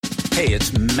Hey,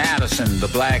 it's Madison, the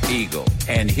Black Eagle,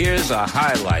 and here's a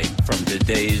highlight from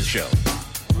today's show.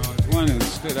 Well, it's one who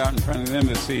stood out in front of the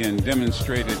embassy and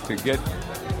demonstrated to get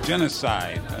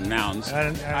genocide announced.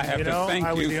 And I have to thank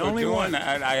you for doing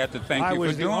that. I have to thank you for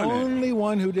doing it. I was the only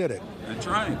one who did it. That's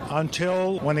right.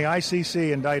 Until when the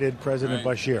ICC indicted President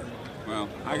Bashir. Well,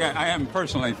 I haven't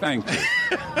personally thanked you.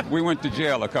 We went to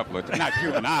jail a couple of times. Not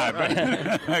you and I, but a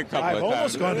couple of times. I've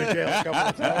almost gone to jail a couple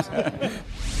of times.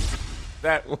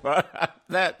 That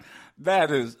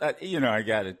is, I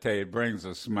got to tell you, it brings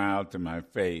a smile to my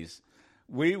face.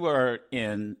 We were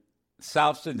in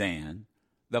South Sudan,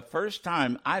 the first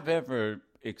time I've ever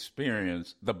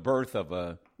experienced the birth of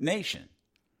a nation.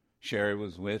 Sherry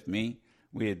was with me.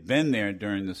 We had been there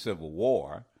during the Civil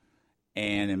War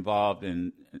and involved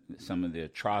in some of the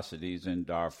atrocities in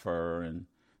Darfur and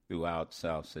throughout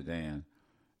South Sudan.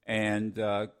 And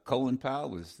Colin Powell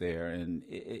was there, and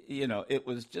it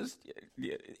was just,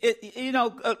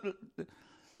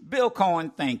 Bill Cohen,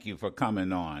 thank you for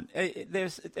coming on.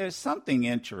 There's something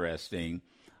interesting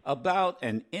about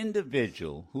an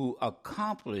individual who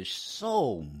accomplished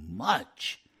so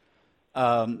much,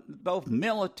 both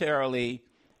militarily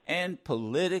and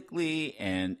politically,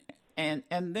 and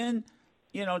then,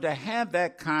 to have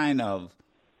that kind of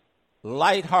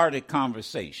lighthearted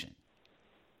conversation,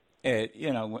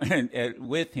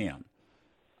 with him.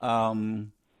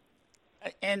 And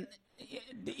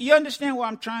you understand what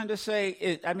I'm trying to say?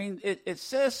 It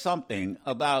says something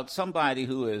about somebody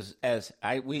who is,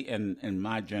 in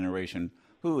my generation,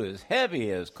 who is heavy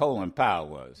as Colin Powell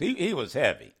was. He was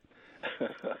heavy.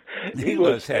 he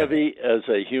was heavy as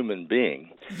a human being.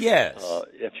 Yes.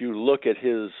 If you look at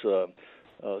his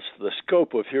the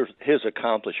scope of his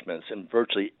accomplishments in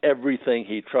virtually everything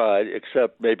he tried,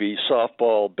 except maybe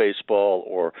softball, baseball,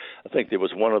 or I think there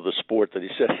was one other sport that he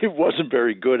said he wasn't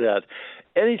very good at.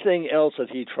 Anything else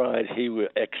that he tried, he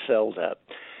excelled at.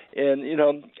 And,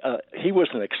 he was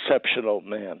an exceptional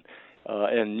man.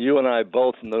 And you and I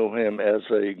both knew him as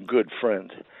a good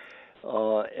friend.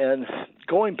 And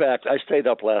going back, I stayed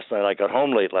up last night. I got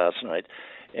home late last night,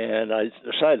 and I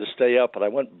decided to stay up, and I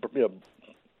went,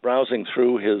 browsing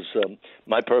through his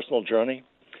my personal journey,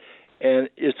 and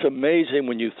it's amazing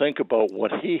when you think about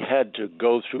what he had to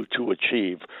go through to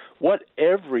achieve, what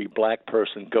every black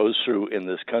person goes through in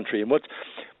this country. And what's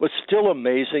still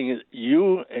amazing is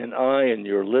you and I and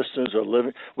your listeners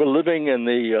we're living in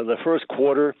the first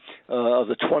quarter of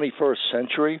the 21st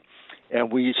century,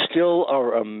 and we still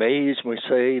are amazed when we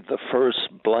say the first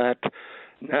black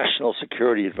National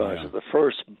Security Advisor, the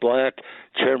first black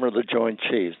chairman of the Joint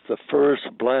Chiefs, the first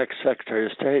black Secretary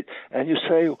of State, and you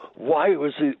say, why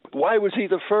was he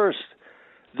the first?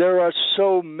 There are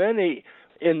so many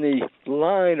in the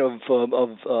line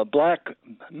of black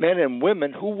men and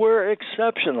women who were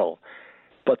exceptional,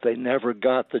 but they never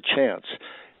got the chance.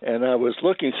 And I was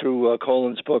looking through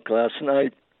Colin's book last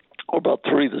night, or about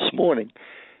 3 this morning,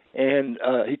 and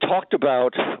he talked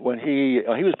about when he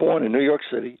was born in New York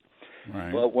City.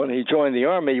 Right. But when he joined the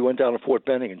Army, he went down to Fort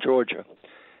Benning in Georgia.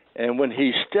 And when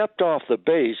he stepped off the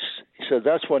base, he said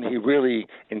that's when he really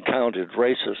encountered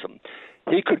racism.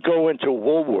 He could go into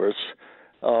Woolworths,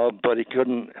 but he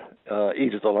couldn't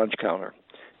eat at the lunch counter.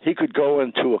 He could go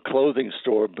into a clothing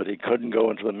store, but he couldn't go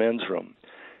into the men's room.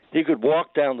 He could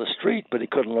walk down the street, but he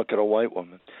couldn't look at a white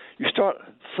woman. You start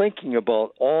thinking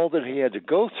about all that he had to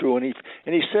go through, and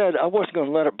he said, I wasn't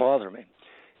going to let it bother me.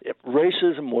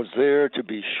 Racism was there to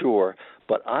be sure,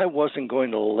 but I wasn't going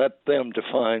to let them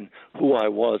define who I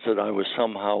was, that I was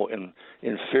somehow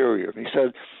inferior. He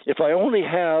said, if I only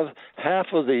have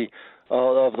half of the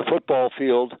football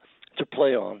field to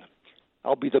play on,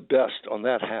 I'll be the best on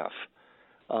that half.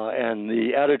 And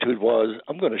the attitude was,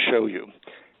 I'm going to show you.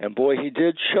 And boy, he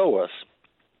did show us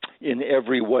in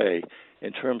every way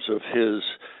in terms of his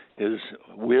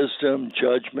wisdom,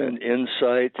 judgment,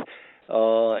 insight,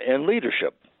 and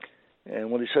leadership.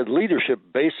 And when he said leadership,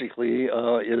 basically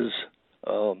is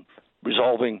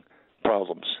resolving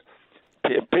problems.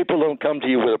 If people don't come to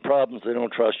you with a problem, they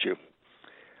don't trust you.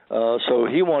 So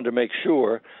he wanted to make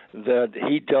sure that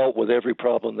he dealt with every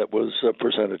problem that was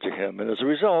presented to him. And as a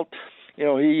result,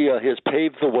 he has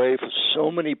paved the way for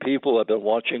so many people. I've been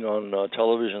watching on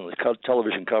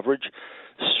television coverage.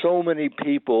 So many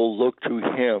people look to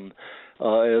him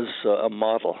as a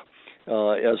model.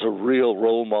 As a real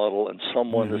role model and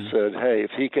someone that said, hey,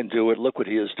 if he can do it, look what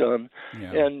he has done.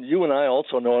 Yeah. And you and I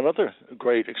also know another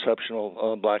great,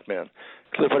 exceptional black man,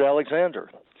 Clifford Alexander.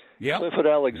 Yep. Clifford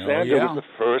Alexander was the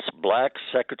first black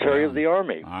Secretary of the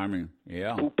Army.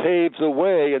 Who paved the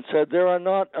way and said there are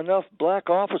not enough black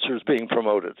officers being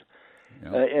promoted.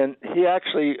 Yep. And he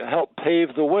actually helped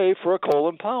pave the way for a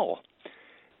Colin Powell.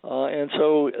 And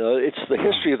so it's the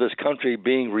history of this country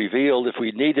being revealed, if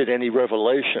we needed any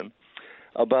revelation,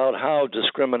 about how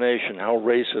discrimination, how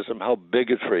racism, how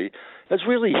bigotry has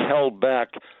really held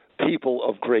back people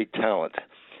of great talent.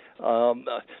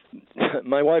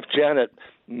 My wife Janet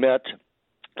met,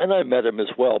 and I met him as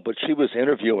well, but she was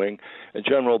interviewing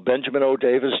General Benjamin O.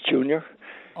 Davis Jr.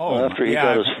 After he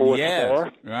got his fourth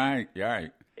star. Right.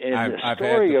 And I've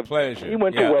story had the pleasure. He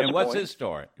went to West and what's Point. his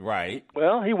story? Right.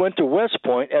 Well, he went to West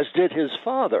Point, as did his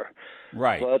father.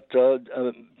 Right. But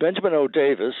Benjamin O.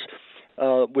 Davis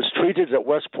was treated at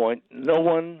West Point. No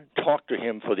one talked to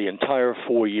him for the entire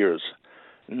 4 years.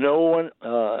 No one,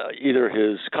 either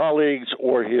his colleagues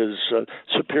or his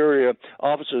superior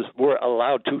officers, were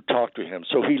allowed to talk to him.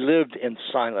 So he lived in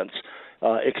silence,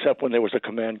 except when there was a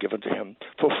command given to him,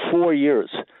 for 4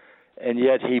 years. And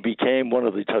yet he became one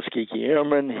of the Tuskegee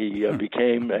Airmen. He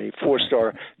became a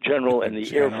four-star general in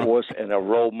the Air Force and a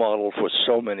role model for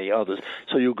so many others.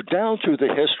 So you go down through the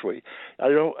history. I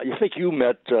think you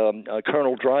met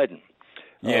Colonel Dryden.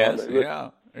 Yes,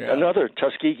 yeah. Another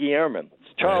Tuskegee Airman,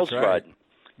 Charles Dryden.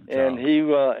 And he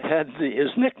had his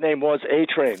nickname was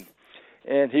A-Train.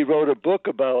 And he wrote a book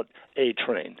about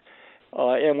A-Train.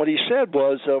 And what he said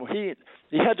was he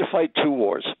had to fight two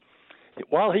wars.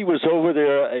 While he was over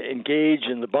there engaged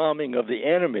in the bombing of the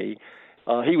enemy,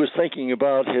 he was thinking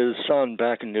about his son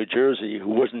back in New Jersey, who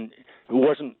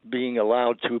wasn't being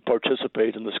allowed to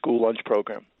participate in the school lunch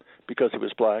program because he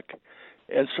was black.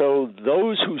 And so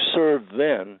those who served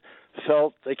then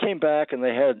felt they came back and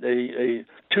they had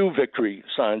two victory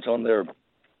signs on their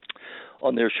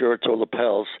shirts or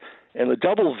lapels, and the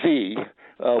double V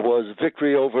was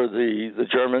victory over the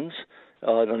Germans.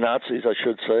 The Nazis, I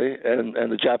should say, and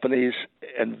the Japanese,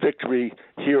 and victory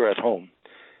here at home.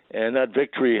 And that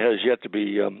victory has yet to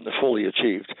be fully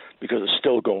achieved because it's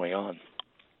still going on.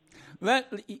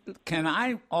 Can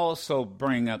I also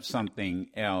bring up something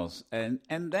else? And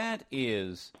that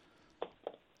is,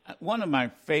 one of my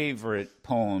favorite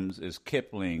poems is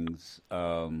Kipling's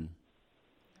poem,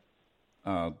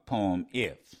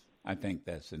 If. I think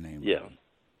that's the name of it.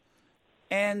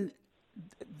 And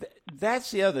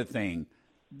that's the other thing.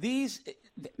 These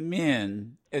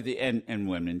men, and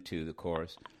women too, of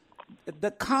course,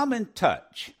 the common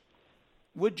touch.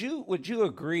 Would you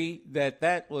agree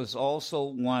that was also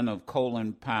one of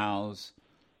Colin Powell's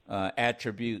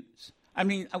attributes? I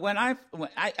mean, when I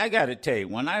got to tell you,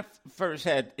 when I first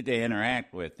had to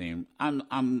interact with him, I'm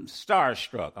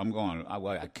starstruck. I'm going,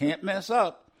 I can't mess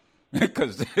up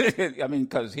because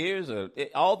here's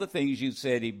all the things you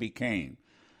said he became.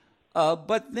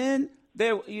 But then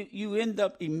you end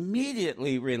up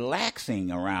immediately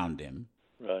relaxing around him.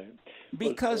 Right.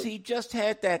 Because he just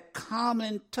had that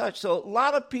common touch. So a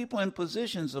lot of people in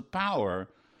positions of power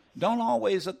don't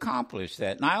always accomplish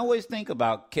that. And I always think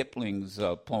about Kipling's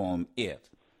poem, If.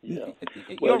 Yeah.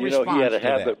 Well, he had a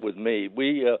habit with me.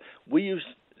 We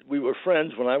were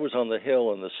friends when I was on the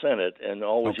Hill in the Senate and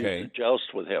always used to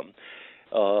joust with him.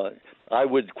 I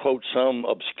would quote some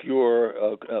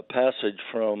obscure passage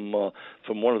from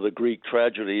one of the Greek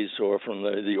tragedies or from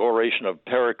the oration of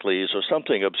Pericles or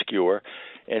something obscure,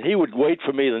 and he would wait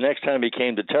for me the next time he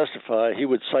came to testify. He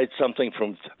would cite something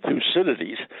from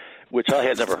Thucydides, which I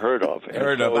had never heard of.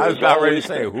 I was about ready to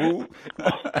say, who?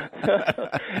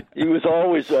 He was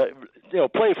always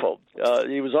playful.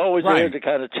 He was always there to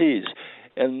kind of tease.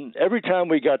 And every time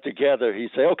we got together,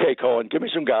 he'd say, "Okay, Cohen, give me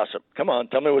some gossip. Come on,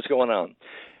 tell me what's going on."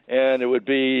 And it would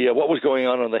be what was going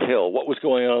on the Hill, what was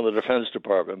going on in the Defense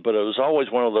Department. But it was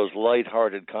always one of those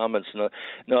lighthearted comments. He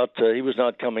was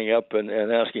not coming up and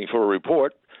asking for a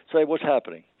report. Say, what's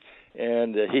happening?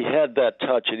 And he had that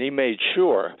touch, and he made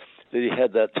sure that he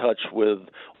had that touch with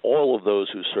all of those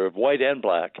who served, white and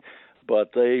black.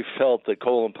 But they felt that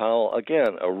Colin Powell,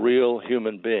 again, a real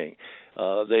human being.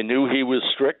 They knew he was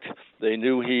strict. They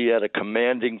knew he had a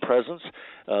commanding presence.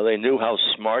 They knew how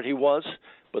smart he was,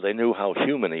 but they knew how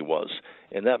human he was.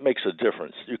 And that makes a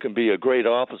difference. You can be a great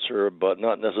officer, but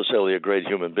not necessarily a great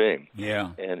human being.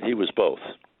 Yeah. And he was both.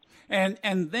 And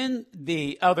then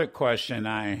the other question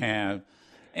I have,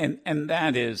 and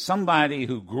that is somebody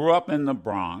who grew up in the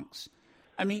Bronx.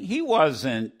 I mean, he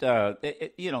wasn't,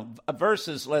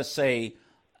 versus, let's say,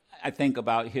 I think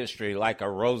about history like a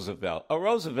Roosevelt. A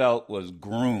Roosevelt was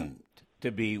groomed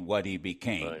to be what he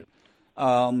became.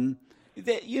 Right.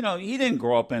 He didn't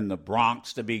grow up in the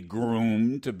Bronx to be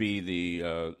groomed to be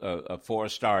a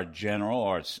four-star general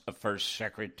or a first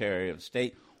Secretary of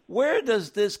State. Where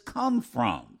does this come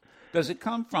from? Does it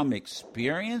come from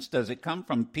experience? Does it come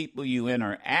from people you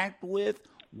interact with?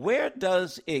 Where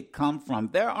does it come from?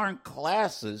 There aren't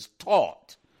classes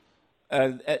taught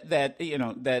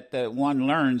that one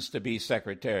learns to be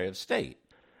Secretary of State?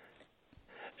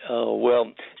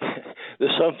 Well,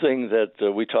 there's something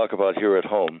that we talk about here at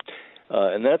home,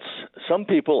 and that's some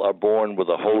people are born with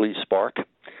a holy spark.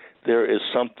 There is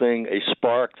something, a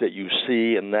spark that you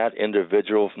see in that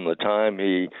individual from the time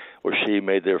he or she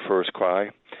made their first cry.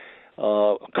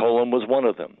 Colin was one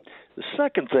of them. The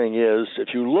second thing is,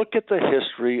 if you look at the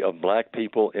history of black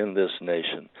people in this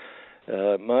nation,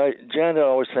 Janet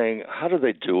always saying, how do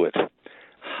they do it?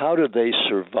 How did they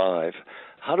survive?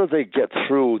 How did they get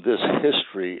through this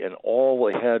history and all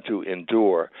they had to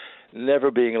endure, never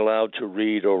being allowed to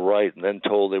read or write and then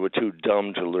told they were too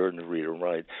dumb to learn to read or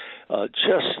write?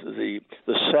 Just the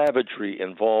savagery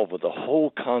involved with the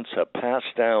whole concept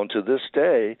passed down to this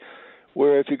day,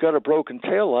 where if you got a broken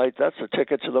taillight, that's a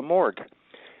ticket to the morgue.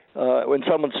 When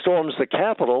someone storms the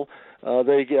Capitol,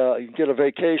 they get a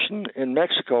vacation in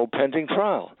Mexico pending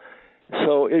trial.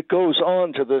 So it goes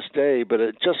on to this day, but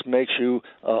it just makes you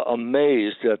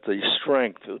amazed at the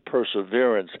strength, the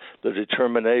perseverance, the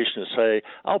determination to say,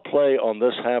 I'll play on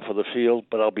this half of the field,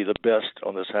 but I'll be the best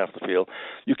on this half of the field.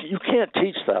 You can't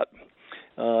teach that.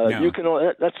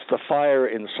 No. That's the fire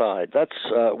inside. That's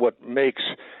what makes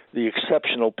the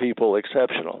exceptional people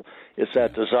exceptional. It's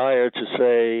that desire to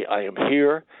say, I am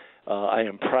here, I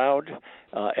am proud,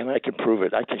 and I can prove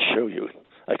it. I can show you.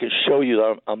 I can show you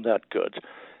that I'm that good.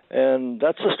 And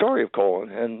that's the story of Colin.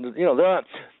 And,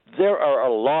 there are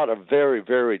a lot of very,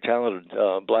 very talented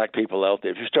black people out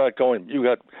there. If you start going, you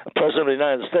got a president of the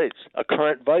United States, a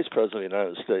current vice president of the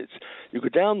United States. You go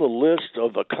down the list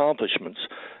of accomplishments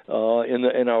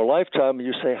in our lifetime, and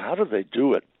you say, how do they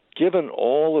do it? Given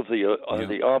all of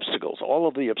the obstacles, all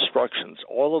of the obstructions,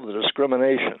 all of the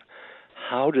discrimination,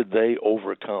 how did they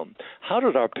overcome? How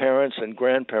did our parents and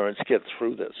grandparents get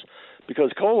through this?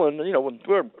 Because Colin,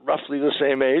 we're roughly the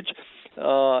same age,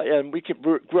 and we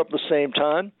grew up the same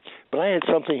time, but I had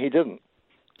something he didn't.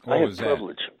 I had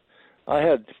privilege.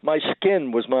 My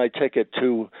skin was my ticket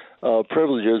to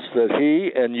privileges that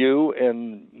he and you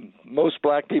and most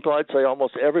black people, I'd say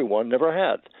almost everyone, never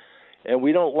had. And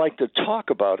we don't like to talk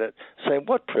about it, saying,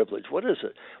 what privilege? What is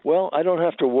it? Well, I don't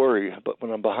have to worry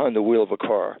when I'm behind the wheel of a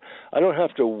car. I don't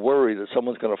have to worry that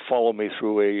someone's going to follow me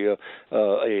through a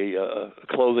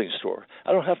clothing store.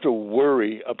 I don't have to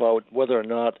worry about whether or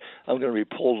not I'm going to be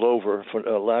pulled over for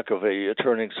lack of a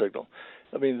turning signal.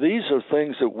 I mean, these are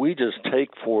things that we just take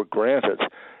for granted,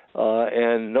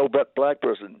 and no black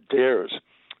person dares,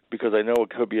 because I know it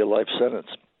could be a life sentence.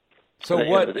 So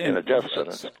in a death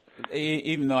sentence.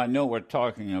 Even though I know we're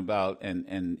talking about,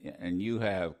 and you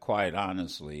have quite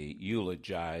honestly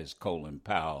eulogized Colin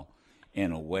Powell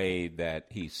in a way that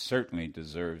he certainly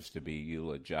deserves to be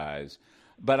eulogized,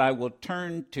 but I will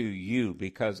turn to you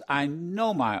because I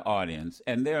know my audience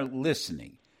and they're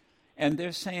listening and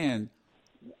they're saying,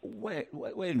 wait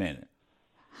a minute,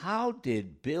 how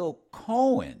did Bill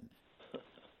Cohen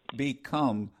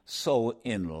become so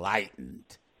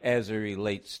enlightened as it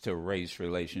relates to race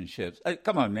relationships?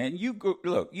 Come on, man. You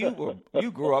grew up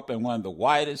in one of the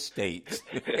whitest states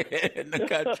in the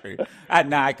country.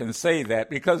 Now I can say that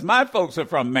because my folks are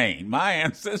from Maine. My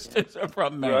ancestors are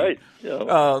from Maine. Right.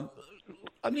 Yeah.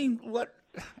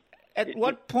 At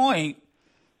what point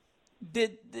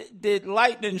did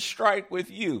lightning strike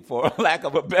with you, for lack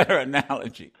of a better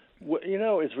analogy? Well,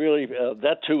 it's really,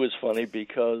 that too is funny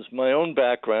because my own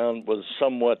background was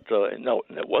somewhat, no,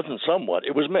 it wasn't somewhat,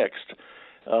 it was mixed.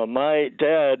 My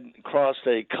dad crossed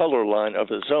a color line of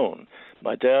his own.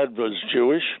 My dad was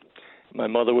Jewish, my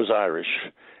mother was Irish.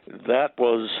 That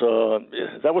was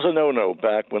a no-no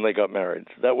back when they got married.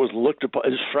 That was looked upon,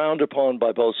 it was frowned upon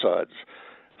by both sides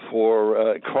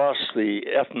for cross the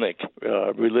ethnic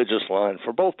religious line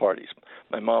for both parties,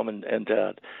 my mom and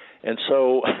dad. And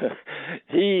so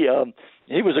he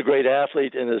was a great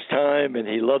athlete in his time, and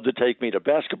he loved to take me to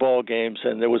basketball games.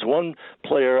 And there was one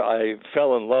player I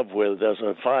fell in love with as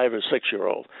a 5 or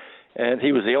 6-year-old, and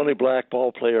he was the only black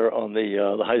ball player on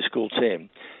the high school team.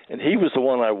 And he was the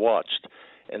one I watched.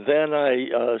 And then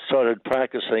I started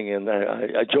practicing, and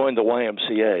I joined the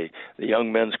YMCA, the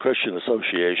Young Men's Christian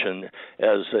Association,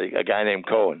 as a guy named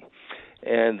Cohen.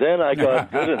 And then I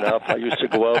got good enough. I used to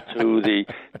go out to the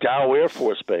Dow Air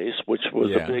Force Base, which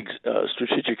was the big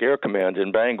strategic air command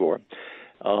in Bangor.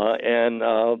 And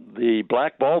the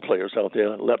black ball players out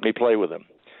there let me play with them.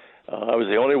 I was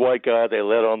the only white guy they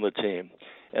let on the team.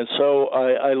 And so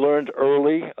I learned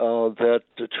early that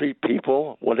to treat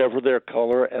people, whatever their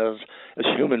color, as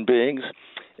human beings.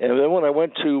 And then when I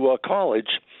went to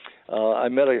college, I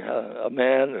met a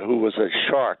man who was a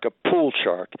shark, a pool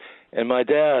shark, and my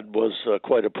dad was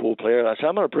quite a pool player. And I said,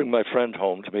 I'm going to bring my friend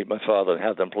home to meet my father and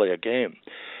have them play a game.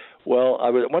 Well, I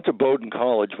went to Bowdoin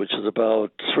College, which is about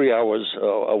 3 hours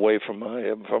away from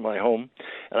my home,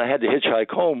 and I had to hitchhike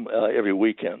home every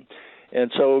weekend.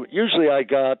 And so usually I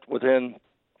got within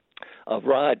a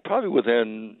ride, probably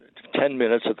within 10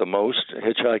 minutes at the most,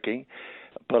 hitchhiking.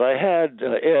 But I had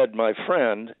Ed, my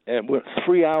friend, and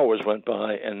 3 hours went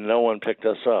by and no one picked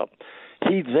us up.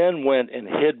 He then went and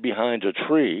hid behind a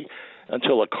tree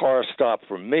until a car stopped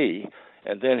for me,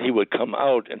 and then he would come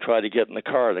out and try to get in the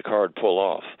car. The car would pull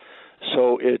off.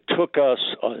 So it took us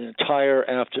an entire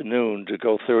afternoon to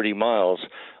go 30 miles. It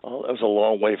was a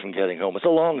long way from getting home. It's a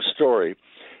long story,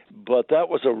 but that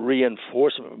was a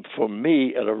reinforcement for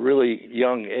me at a really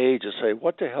young age to say,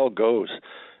 what the hell goes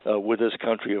with this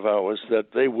country of ours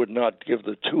that they would not give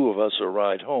the two of us a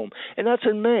ride home? And that's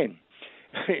in Maine.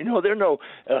 You know, there are no,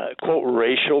 quote,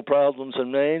 racial problems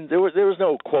in Maine. There was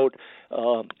no, quote,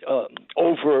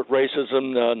 overt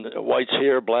racism, whites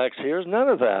here, blacks here, none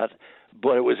of that.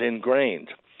 But it was ingrained,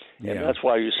 and that's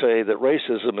why you say that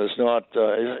racism is not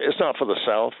it's not for the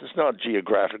South. It's not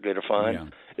geographically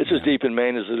defined. It's as deep in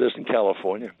Maine as it is in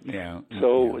California.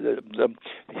 So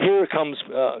here comes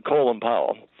Colin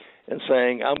Powell and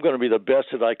saying, I'm going to be the best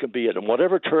that I can be at, and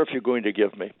whatever turf you're going to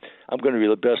give me, I'm going to be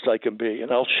the best I can be,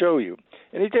 and I'll show you.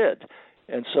 And he did.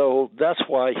 And so that's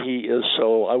why he is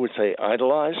so, I would say,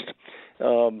 idolized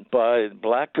by the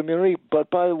black community,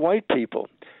 but by the white people.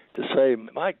 To say,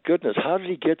 my goodness, how did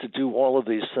he get to do all of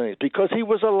these things? Because he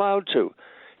was allowed to.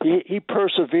 He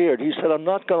persevered. He said, I'm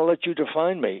not going to let you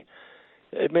define me.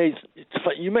 You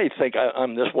may think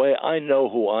I'm this way. I know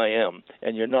who I am,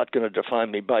 and you're not going to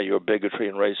define me by your bigotry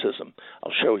and racism.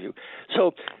 I'll show you.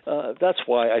 So that's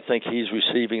why I think he's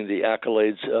receiving the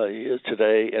accolades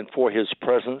today, and for his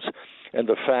presence and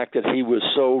the fact that he was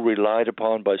so relied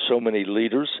upon by so many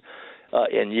leaders.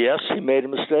 And yes, he made a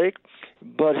mistake,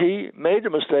 but he made a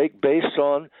mistake based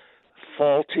on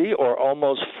faulty or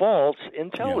almost false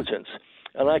intelligence.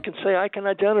 And I can say I can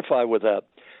identify with that.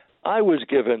 I was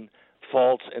given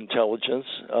false intelligence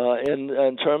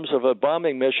in terms of a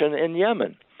bombing mission in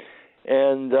Yemen.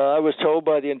 And I was told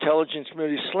by the intelligence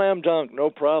community, slam dunk, no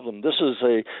problem. This is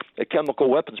a chemical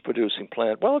weapons producing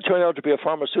plant. Well, it turned out to be a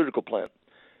pharmaceutical plant.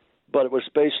 But it was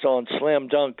based on slam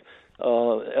dunk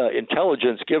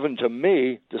intelligence given to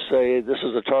me to say this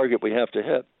is a target we have to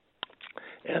hit,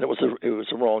 and it was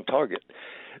a wrong target.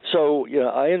 So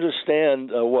I understand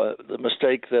what the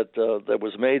mistake that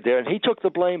was made there, and he took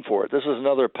the blame for it. This is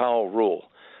another Powell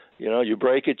rule. You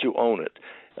break it, you own it.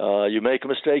 You make a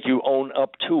mistake, you own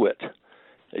up to it.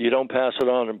 You don't pass it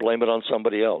on and blame it on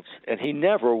somebody else. And he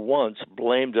never once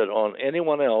blamed it on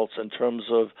anyone else in terms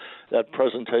of that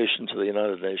presentation to the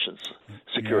United Nations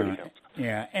Security Council.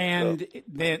 Yeah, and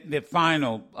the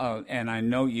final, and I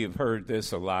know you've heard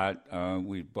this a lot.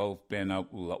 We've both been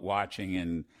up watching,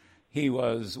 and he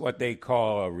was what they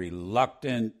call a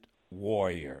reluctant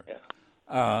warrior.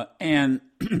 Yeah. And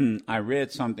I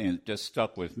read something that just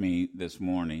stuck with me this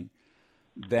morning.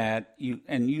 That you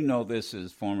know this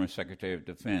as former Secretary of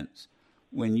Defense,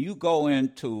 when you go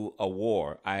into a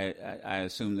war, I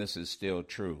assume this is still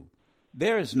true,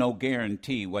 there is no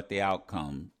guarantee what the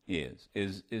outcome is.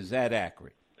 Is that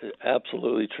accurate?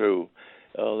 Absolutely true.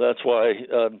 That's why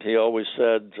he always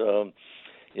said,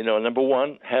 number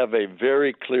one, have a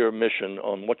very clear mission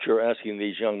on what you're asking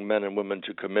these young men and women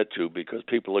to commit to, because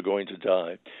people are going to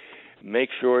die. Make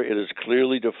sure it is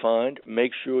clearly defined.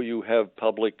 Make sure you have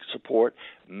public support.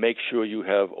 Make sure you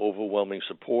have overwhelming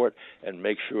support, and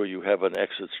make sure you have an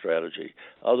exit strategy.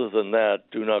 Other than that,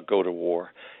 do not go to war.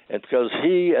 And because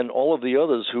he and all of the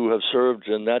others who have served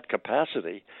in that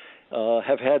capacity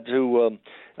have had to,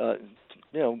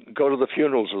 go to the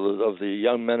funerals of the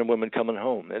young men and women coming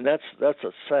home, and that's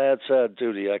a sad, sad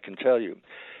duty, I can tell you.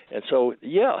 And so,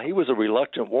 he was a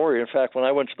reluctant warrior. In fact, when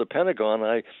I went to the Pentagon,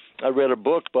 I read a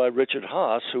book by Richard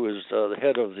Haas, who is the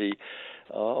head of the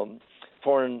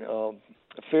Foreign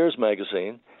Affairs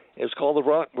magazine. It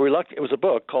was a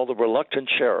book called The Reluctant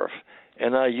Sheriff,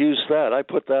 and I used that. I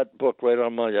put that book right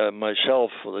on my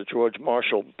shelf for the George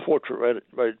Marshall portrait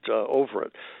right over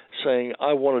it, saying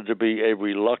I wanted to be a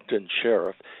reluctant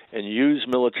sheriff and use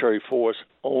military force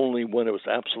only when it was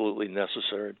absolutely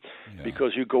necessary. Yeah.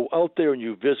 Because you go out there and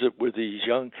you visit with these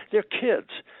they're kids.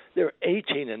 They're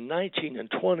 18 and 19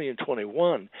 and 20 and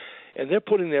 21, and they're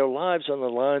putting their lives on the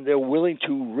line. They're willing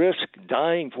to risk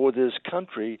dying for this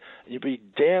country. You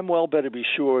damn well better be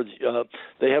sure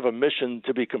they have a mission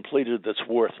to be completed that's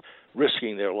worth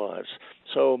risking their lives.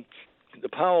 So the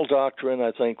Powell doctrine,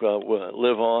 I think, will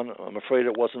live on. I'm afraid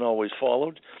it wasn't always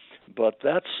followed, but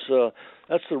that's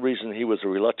the reason he was a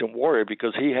reluctant warrior,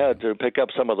 because he had to pick up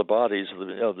some of the bodies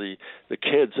of the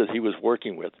kids that he was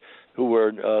working with, who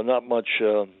were not much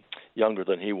younger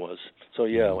than he was. So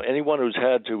anyone who's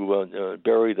had to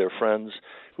bury their friends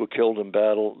who were killed in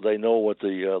battle, they know what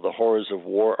the horrors of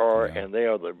war are, and they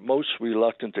are the most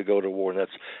reluctant to go to war. And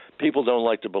that's, people don't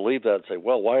like to believe that and say,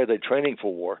 well, why are they training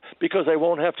for war? Because they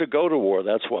won't have to go to war.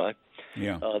 That's why.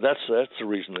 Yeah. That's the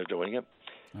reason they're doing it.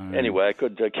 Anyway, I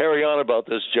could carry on about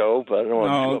this, Joe, but I don't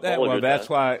want to. That's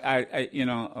why I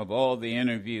of all the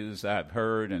interviews I've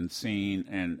heard and seen,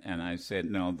 and I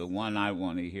said, no, the one I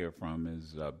want to hear from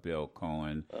is Bill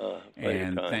Cohen.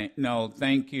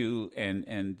 Thank you,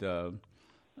 and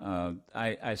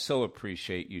I so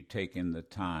appreciate you taking the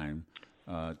time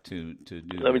to do.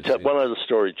 Let me tell one other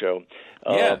story, Joe.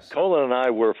 Yes. Colin and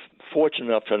I were fortunate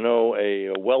enough to know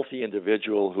a wealthy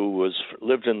individual who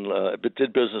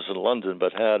did business in London,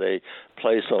 but had a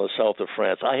place on the south of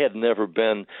France. I had never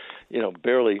been,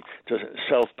 barely to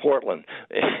South Portland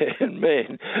in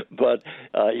Maine, but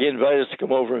he invited us to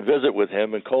come over and visit with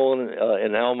him. And Colin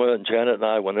and Alma and Janet and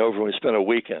I went over and we spent a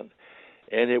weekend.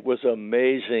 And it was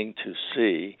amazing to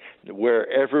see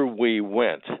wherever we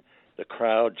went, the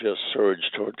crowd just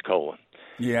surged toward Colin.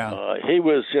 Yeah. He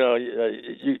was,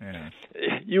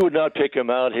 you would not pick him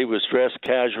out. He was dressed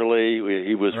casually.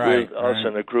 He was with us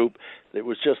in a group. It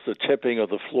was just the tipping of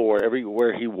the floor.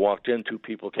 Everywhere he walked into,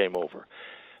 people came over.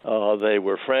 They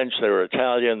were French, they were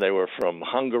Italian, they were from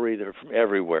Hungary, they were from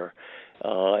everywhere.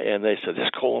 And they said, "This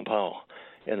is Colin Powell."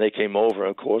 And they came over,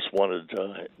 and of course, wanted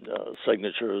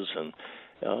signatures, and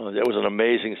it was an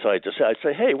amazing sight to see. I'd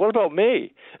say, "Hey, what about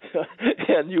me?"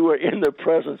 And you were in the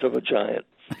presence of a giant.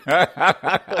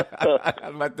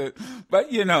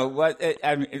 but you know what? It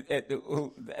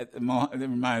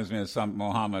reminds me of something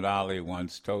Muhammad Ali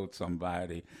once told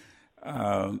somebody.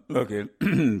 Look,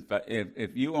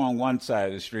 if you were on one side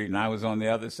of the street and I was on the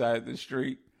other side of the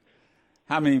street,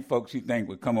 how many folks you think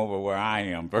would come over where I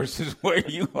am versus where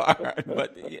you are?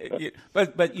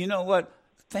 But you know what?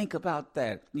 Think about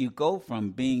that. You go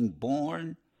from being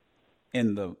born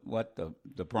in the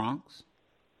Bronx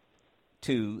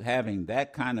to having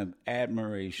that kind of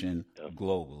admiration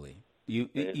globally.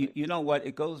 You know what?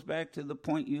 It goes back to the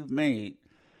point you've made.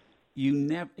 You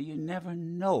never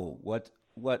know what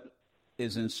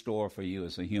is in store for you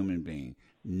as a human being.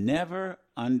 Never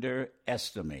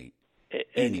underestimate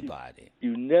anybody.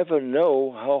 You never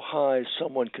know how high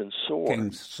someone can soar.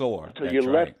 Until you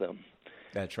let them.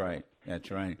 That's right.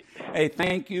 Hey,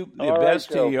 thank you. The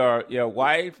best to your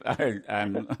wife.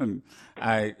 I'm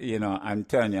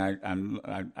telling you,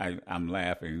 I'm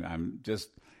laughing.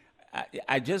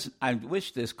 I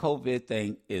wish this COVID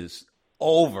thing is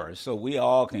over so we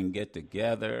all can get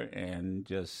together and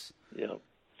just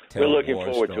tell We're looking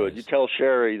forward stories. to it. You tell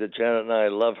Sherry that Janet and I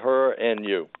love her and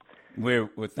you. We're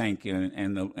thanking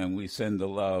and we send the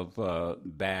love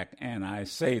back. And I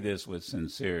say this with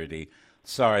sincerity.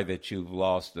 Sorry that you've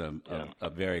lost a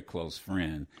very close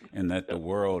friend and that the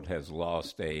world has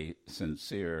lost a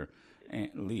sincere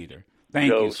leader.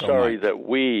 Thank you so sorry much.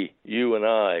 That you and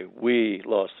I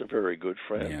lost a very good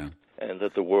friend and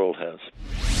that the world has.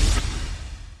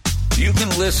 You can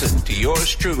listen to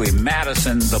yours truly,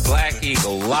 Madison the Black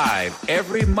Eagle, live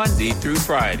every Monday through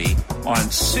Friday on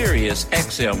Sirius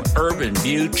XM Urban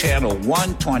View Channel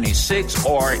 126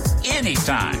 or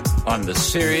anytime on the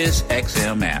Sirius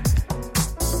XM app.